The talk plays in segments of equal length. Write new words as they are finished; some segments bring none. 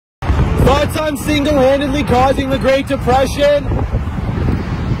Thoughts on single-handedly causing the Great Depression?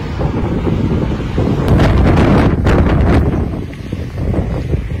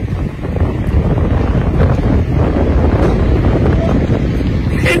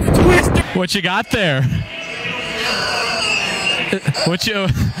 It's twisted. What you got there? What you? So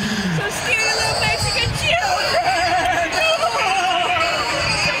scary little Mexican children.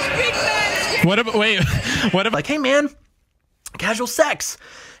 Such big men. What about? Wait. What about? Like, hey man, casual sex.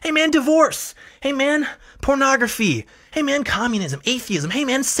 Hey man, divorce. Hey man, pornography. Hey man, communism, atheism. Hey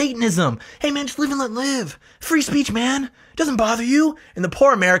man, Satanism. Hey man, just live and let live. Free speech, man. Doesn't bother you. And the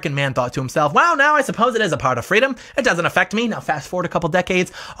poor American man thought to himself, wow, now I suppose it is a part of freedom. It doesn't affect me. Now fast forward a couple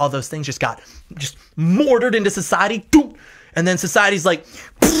decades, all those things just got mortared into society. And then society's like,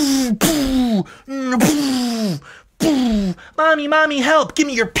 mommy, help. Give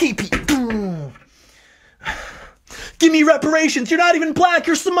me your pee-pee. Give me reparations. You're not even black.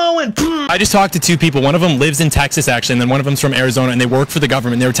 You're Samoan. I just talked to two people. One of them lives in Texas, actually, and then one of them's from Arizona, and they work for the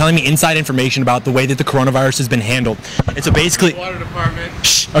government. They were telling me inside information about the way that the coronavirus has been handled. And so basically... Water department.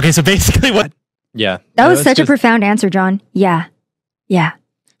 Shh. Okay, so basically what... Yeah. That was such a profound answer, John. Yeah. Yeah.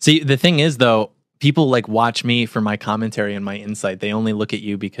 See, the thing is, though, people like watch me for my commentary and my insight. They only look at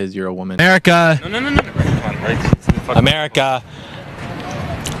you because you're a woman. America. No. America.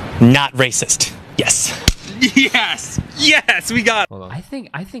 Not racist. Yes. Yes, we got it.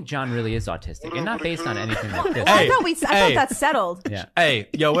 I think John really is autistic, and not based on anything like this. I thought that's settled. Yeah. Hey,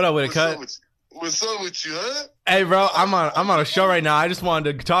 yo, what up with it, cut? What's up with you, huh? Hey, bro, I'm on a show right now. I just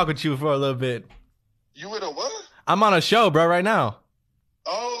wanted to talk with you for a little bit. You with a what? I'm on a show, bro, right now.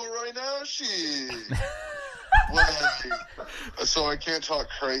 Oh, right now? Shit. Wait, so I can't talk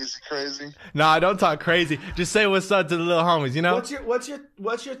crazy? Nah, don't talk crazy. Just say what's up to the little homies, you know? What's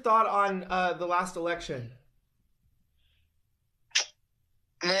your thought on the last election?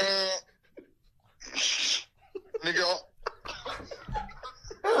 Nigga.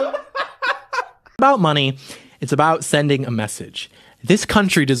 About money, it's about sending a message. This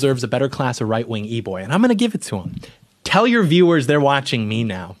country deserves a better class of right-wing e-boy, and I'm going to give it to them. Tell your viewers they're watching me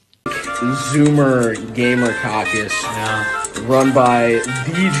now. Zoomer Gamer Caucus, run by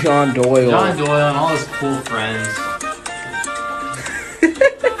the John Doyle. John Doyle and all his cool friends.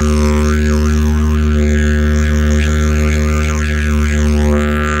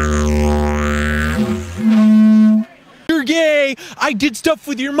 You're gay. I did stuff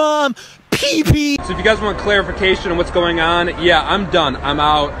with your mom. Pee-pee. So if you guys want clarification on what's going on, yeah, I'm done. I'm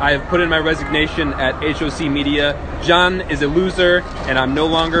out. I have put in my resignation at HOC Media. John is a loser, and I'm no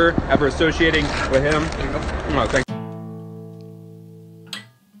longer ever associating with him. Oh, thank you.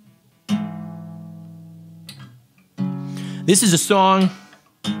 This is a song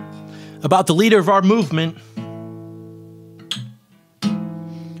about the leader of our movement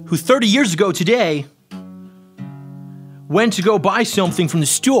who 30 years ago today went to go buy something from the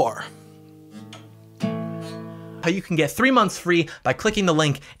store. How you can get 3 months free by clicking the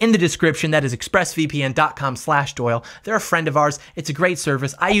link in the description. That is expressvpn.com/Doyle. They're a friend of ours. It's a great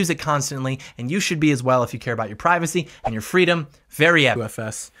service. I use it constantly, and you should be as well if you care about your privacy and your freedom. Very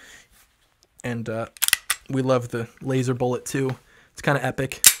UFS. And we love the laser bullet too. It's kind of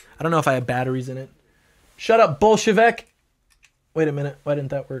epic. I don't know if I have batteries in it. Shut up, Bolshevik. Wait a minute. Why didn't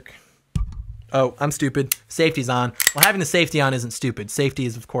that work? Oh, I'm stupid. Safety's on. Well, having the safety on isn't stupid. Safety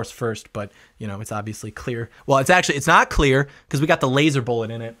is, of course, first, but, you know, it's obviously clear. Well, it's not clear because we got the laser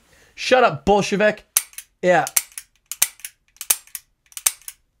bullet in it. Shut up, Bolshevik. Yeah.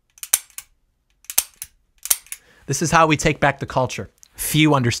 This is how we take back the culture.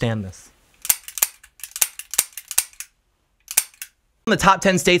 Few understand this. The top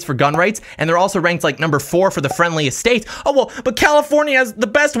 10 states for gun rights, and they're also ranked like number 4 for the friendliest states. Oh, well, but California has the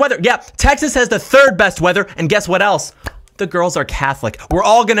best weather. Yeah, Texas has the 3rd best weather, and guess what else? The girls are Catholic. We're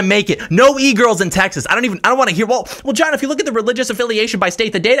all gonna make it. No e-girls in Texas. I don't want to hear, well, John, if you look at the religious affiliation by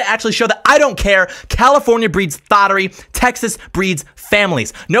state, the data actually show that I don't care. California breeds thottery. Texas breeds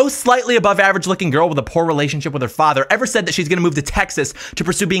families. No slightly above average looking girl with a poor relationship with her father ever said that she's gonna move to Texas to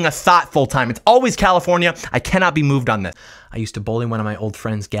pursue being a thought full time. It's always California. I cannot be moved on this. I used to bully one of my old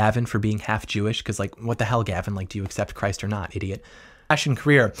friends, Gavin, for being half Jewish, because like, what the hell, Gavin? Like, do you accept Christ or not, idiot? Fashion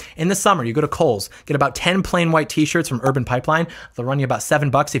career. In the summer, you go to Kohl's, get about 10 plain white t-shirts from Urban Pipeline. They'll run you about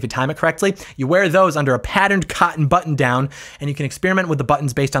 $7 if you time it correctly. You wear those under a patterned cotton button down, and you can experiment with the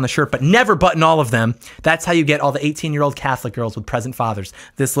buttons based on the shirt, but never button all of them. That's how you get all the 18-year-old Catholic girls with present fathers.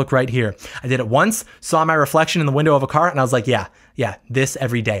 This look right here. I did it once, saw my reflection in the window of a car, and I was like, yeah, this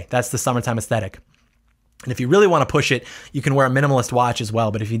every day. That's the summertime aesthetic. And if you really want to push it, you can wear a minimalist watch as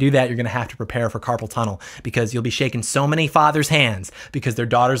well. But if you do that, you're going to have to prepare for carpal tunnel because you'll be shaking so many fathers' hands because their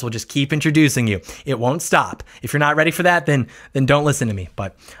daughters will just keep introducing you. It won't stop. If you're not ready for that, then don't listen to me.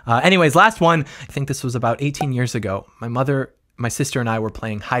 But anyways, last one. I think this was about 18 years ago. My sister and I were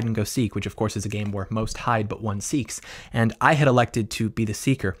playing hide and go seek, which of course is a game where most hide but one seeks. And I had elected to be the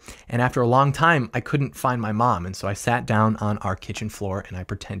seeker. And after a long time, I couldn't find my mom. And so I sat down on our kitchen floor and I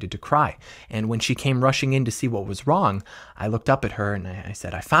pretended to cry. And when she came rushing in to see what was wrong, I looked up at her and I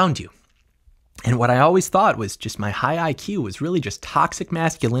said, "I found you." And what I always thought was just my high IQ was really just toxic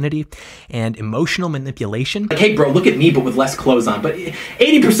masculinity and emotional manipulation. Like, hey bro, look at me but with less clothes on. But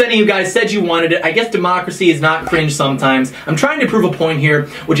 80% of you guys said you wanted it. I guess democracy is not cringe sometimes. I'm trying to prove a point here,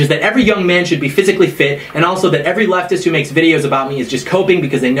 which is that every young man should be physically fit, and also that every leftist who makes videos about me is just coping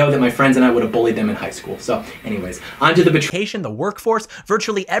because they know that my friends and I would have bullied them in high school. So anyways, on to the education, the workforce,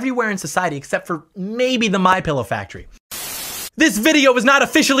 virtually everywhere in society except for maybe the MyPillow factory. This video is not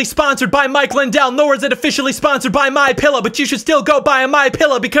officially sponsored by Mike Lindell, nor is it officially sponsored by MyPillow, but you should still go buy a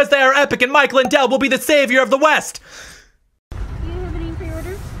MyPillow because they are epic and Mike Lindell will be the savior of the West. Do you have any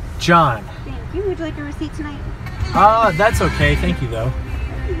pre-orders? John. Thank you. Would you like a receipt tonight? That's okay. Thank you, though.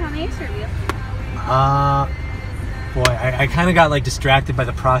 How may I serve you? Boy, I kind of got, like, distracted by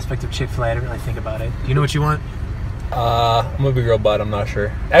the prospect of Chick-fil-A. I didn't really think about it. Do you know what you want? I'm gonna be real bud, I'm not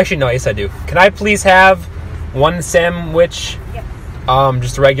sure. Actually, no, yes I do. Can I please have one sandwich? Yep.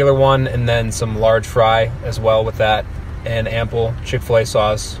 Just a regular one, and then some large fry as well with that, and ample Chick-fil-A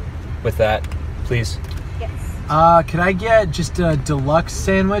sauce with that, please. Yes. Could I get just a deluxe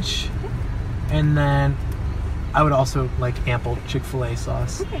sandwich? And then I would also like ample Chick-fil-A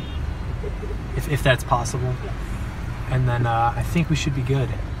sauce. Okay. If that's possible. Yes. And then I think we should be good.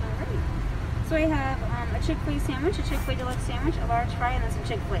 Alright. So I have a Chick-fil-A sandwich, a Chick-fil-A deluxe sandwich, a large fry, and then some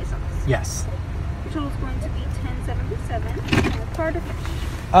Chick-fil-A sauce. Yes. Your total is going to be $10.77. And a card or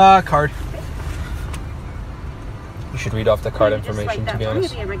fish? Card. You should read off the card You just information, swipe to be that.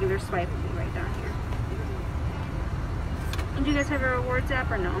 honest. Maybe a regular swipe would be right down here. And do you guys have a rewards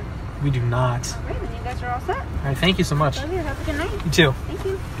app or no? We do not. Alright, then you guys are all set. All right, thank you so much. Love you. Have a good night. You too. Thank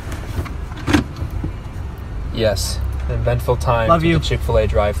you. Yes. An eventful time Love to you. the Chick-fil-A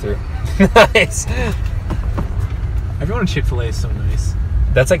drive-thru. Nice. Everyone at Chick-fil-A is so nice.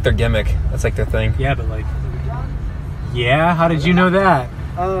 That's like their gimmick. That's like their thing. Yeah, but like... Yeah? How did you know that?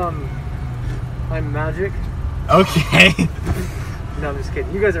 I'm Magic. Okay. No, I'm just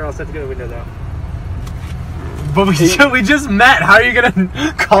kidding. You guys are all set to go to the window, though. But we just met. How are you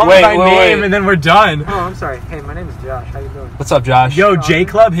gonna call me by name and then we're done? Oh, I'm sorry. Hey, my name is Josh. How you doing? What's up, Josh? Yo, J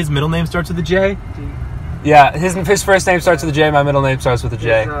Club. His middle name starts with a J. Yeah, his first name starts with a J. My middle name starts with a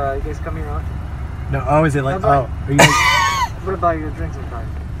J. You guys come here on? No. Oh, is it like? How about- Oh. Are you What about your drinks and fries?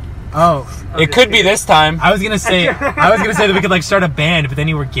 Oh. It could be this time. I was gonna say that we could like start a band, but then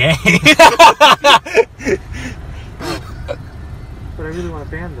you were gay. But I really want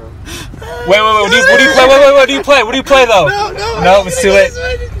a band, though. Wait. What do you play? Wait. What do you play? What do you play though? No, it's too late.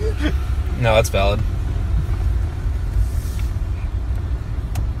 No, that's valid.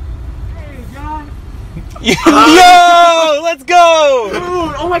 Hey, John. Yo, let's go. Dude,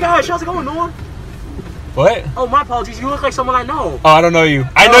 oh my gosh, how's it going, Noah? What? Oh, my apologies. You look like someone I know. Oh, I don't know you.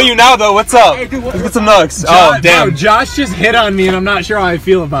 I know you now though. What's up? Hey, dude, Let's get some nugs. Oh, damn. Bro, Josh just hit on me, and I'm not sure how I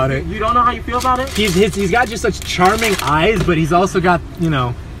feel about it. You don't know how you feel about it? He's got just such charming eyes, but he's also got, you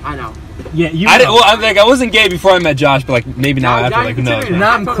know. I know. Yeah, you. I didn't. Well, I wasn't gay before I met Josh, but like maybe now after, like who knows?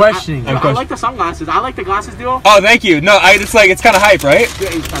 Now I'm questioning. I like the sunglasses. I like the glasses deal. Oh, thank you. No, it's kind of hype, right? Yeah,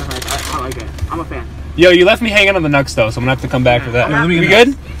 it's kind of nice. I like it. I'm a fan. Yo, you left me hanging on the nugs though, so I'm gonna have to come back for that. Yeah, We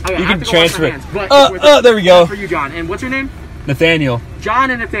good? Okay, You I have can to go wash transfer my it. hands, but There we go. For you, John. And what's your name? Nathaniel.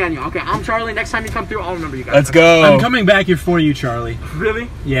 John and Nathaniel. Okay, I'm Charlie. Next time you come through, I'll remember you guys. Let's go. I'm coming back here for you, Charlie. Really?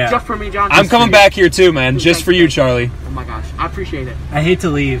 Yeah. Just for me, John? I'm coming back here too, man. Just for you, Charlie. Oh my gosh, I appreciate it. I hate to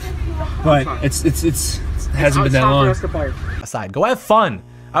leave, but it hasn't been that long. Aside, go have fun.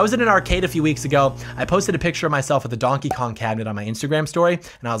 I was in an arcade a few weeks ago. I posted a picture of myself with a Donkey Kong cabinet on my Instagram story,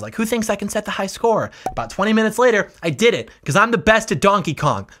 and I was like, who thinks I can set the high score? About 20 minutes later, I did it, because I'm the best at Donkey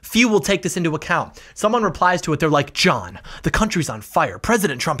Kong. Few will take this into account. Someone replies to it, they're like, John, the country's on fire.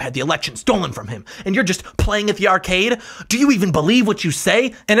 President Trump had the election stolen from him, and you're just playing at the arcade? Do you even believe what you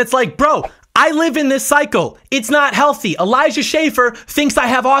say? And it's like, bro, I live in this cycle. It's not healthy. Elijah Schaefer thinks I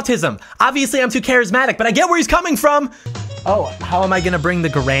have autism. Obviously, I'm too charismatic, but I get where he's coming from. Oh, how am I gonna bring the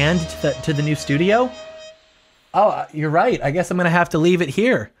Garand to the new studio? Oh, you're right. I guess I'm gonna have to leave it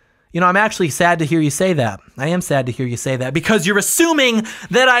here. You know, I'm actually sad to hear you say that. I am sad to hear you say that because you're assuming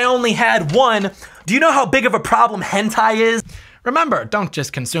that I only had one. Do you know how big of a problem hentai is? Remember, don't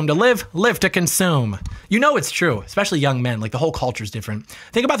just consume to live, live to consume. You know it's true, especially young men. Like, the whole culture's different.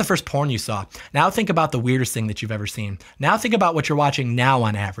 Think about the first porn you saw. Now think about the weirdest thing that you've ever seen. Now think about what you're watching now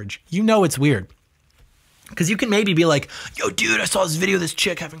on average. You know it's weird. Because you can maybe be like, yo, dude, I saw this video of this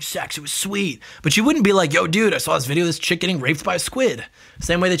chick having sex. It was sweet. But you wouldn't be like, yo, dude, I saw this video of this chick getting raped by a squid.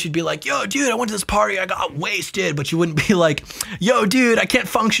 Same way that you'd be like, yo, dude, I went to this party. I got wasted. But you wouldn't be like, yo, dude, I can't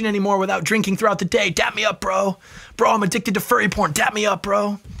function anymore without drinking throughout the day. Dap me up, bro. Bro, I'm addicted to furry porn. Dap me up,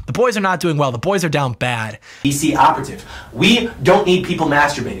 bro. The boys are not doing well. The boys are down bad. DC operative. We don't need people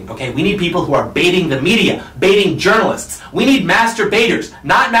masturbating, okay? We need people who are baiting the media, baiting journalists. We need masturbators,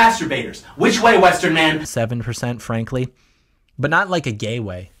 not masturbators. Which way, Western man? 7%, frankly, but not like a gay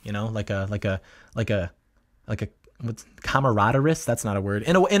way, you know, like a what's camaraderie? That's not a word.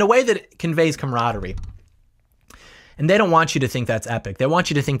 In a way that it conveys camaraderie. And they don't want you to think that's epic. They want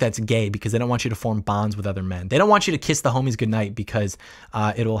you to think that's gay because they don't want you to form bonds with other men. They don't want you to kiss the homies goodnight because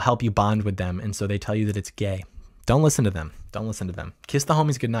it'll help you bond with them. And so they tell you that it's gay. Don't listen to them. Don't listen to them. Kiss the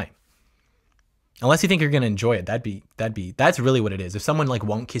homies goodnight. Unless you think you're going to enjoy it. That's really what it is. If someone like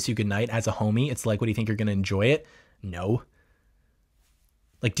won't kiss you goodnight as a homie, it's like, what do you think, you're going to enjoy it? No.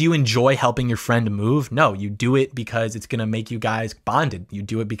 Like, do you enjoy helping your friend move? No, you do it because it's going to make you guys bonded. You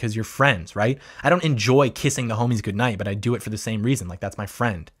do it because you're friends, right? I don't enjoy kissing the homies goodnight, but I do it for the same reason. Like, that's my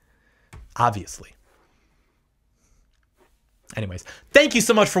friend. Obviously. Anyways, thank you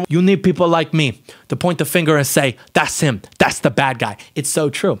so much for... You need people like me to point the finger and say, that's him. That's the bad guy. It's so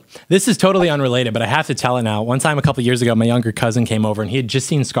true. This is totally unrelated, but I have to tell it now. One time a couple years ago, my younger cousin came over and he had just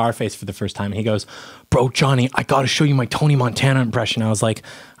seen Scarface for the first time. And he goes, bro, Johnny, I got to show you my Tony Montana impression. I was like,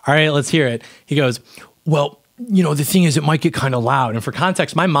 all right, let's hear it. He goes, well, you know, the thing is, it might get kind of loud. And for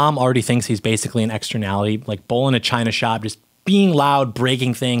context, my mom already thinks he's basically an externality, like bull in a china shop, just being loud,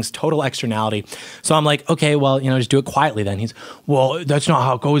 breaking things, total externality. So I'm like, okay, well, you know, just do it quietly then. He's, well, that's not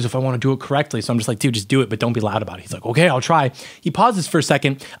how it goes if I want to do it correctly. So I'm just like, dude, just do it, but don't be loud about it. He's like, okay, I'll try. He pauses for a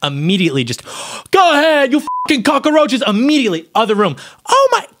second, immediately just, go ahead, you fucking cockroaches, immediately, other room. Oh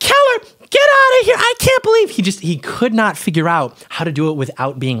my, Keller, get out of here. I can't believe he could not figure out how to do it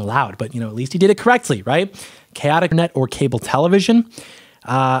without being loud. But, you know, at least he did it correctly, right? Chaotic net or cable television.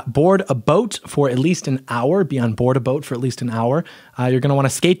 Board a boat for at least an hour. Be on board a boat for at least an hour. You're going to want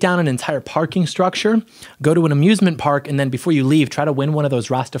to skate down an entire parking structure, go to an amusement park, and then before you leave, try to win one of those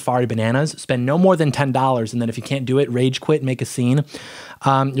Rastafari bananas. Spend no more than $10, and then if you can't do it, rage quit, make a scene.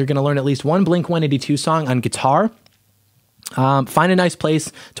 You're going to learn at least one Blink-182 song on guitar. Find a nice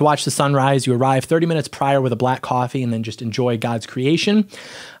place to watch the sunrise. You arrive 30 minutes prior with a black coffee and then just enjoy God's creation.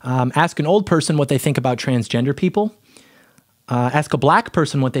 Ask an old person what they think about transgender people. Ask a black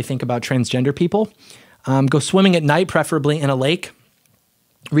person what they think about transgender people. Go swimming at night, preferably in a lake.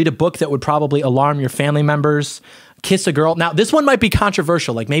 Read a book that would probably alarm your family members. Kiss a girl. Now, this one might be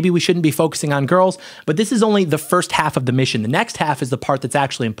controversial. Like, maybe we shouldn't be focusing on girls, but this is only the first half of the mission. The next half is the part that's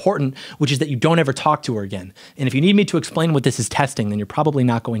actually important, which is that you don't ever talk to her again. And if you need me to explain what this is testing, then you're probably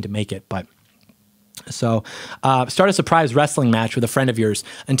not going to make it. But so start a surprise wrestling match with a friend of yours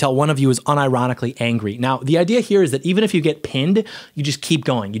until one of you is unironically angry. Now, the idea here is that even if you get pinned, you just keep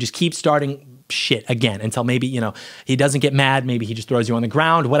going. You just keep starting shit again until maybe, you know, he doesn't get mad. Maybe he just throws you on the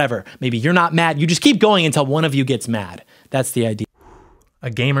ground, whatever. Maybe you're not mad. You just keep going until one of you gets mad. That's the idea. A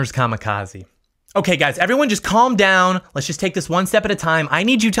gamer's kamikaze. Okay, guys, everyone just calm down. Let's just take this one step at a time. I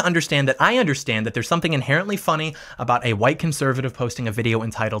need you to understand that I understand that there's something inherently funny about a white conservative posting a video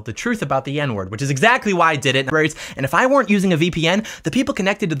entitled The Truth About the N-Word, which is exactly why I did it. And if I weren't using a VPN, the people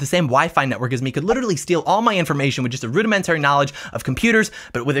connected to the same Wi-Fi network as me could literally steal all my information with just a rudimentary knowledge of computers.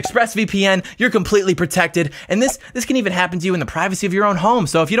 But with ExpressVPN, you're completely protected. And this can even happen to you in the privacy of your own home.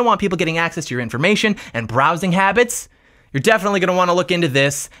 So if you don't want people getting access to your information and browsing habits, you're definitely going to want to look into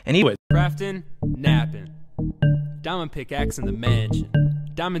this. And Crafting, napping. Diamond pickaxe in the mansion.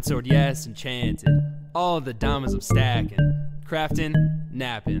 Diamond sword, yes, enchanted. All the diamonds I'm stacking. Crafting,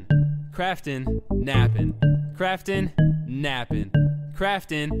 napping. Crafting, napping. Crafting, napping.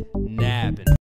 Crafting, napping.